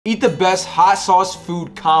Eat the best hot sauce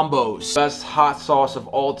food combos. Best hot sauce of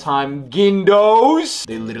all time, Gindos.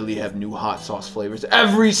 They literally have new hot sauce flavors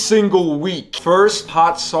every single week. First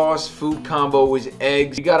hot sauce food combo is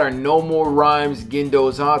eggs. We got our No More Rhymes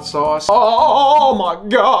Gindos hot sauce. Oh my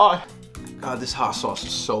God. God, this hot sauce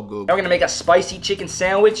is so good. Now we're gonna make a spicy chicken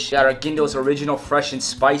sandwich. Got our Gindos Original Fresh and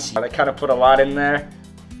Spicy. I kind of put a lot in there.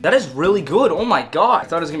 That is really good. Oh my God. I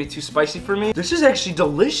thought it was gonna be too spicy for me. This is actually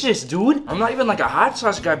delicious, dude. I'm not even like a hot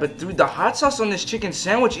sauce guy, but dude, the hot sauce on this chicken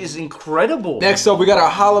sandwich is incredible. Next up, we got our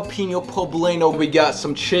jalapeno poblano. We got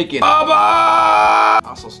some chicken. Baba!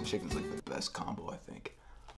 Hot sauce and chicken is like the best combo, I think.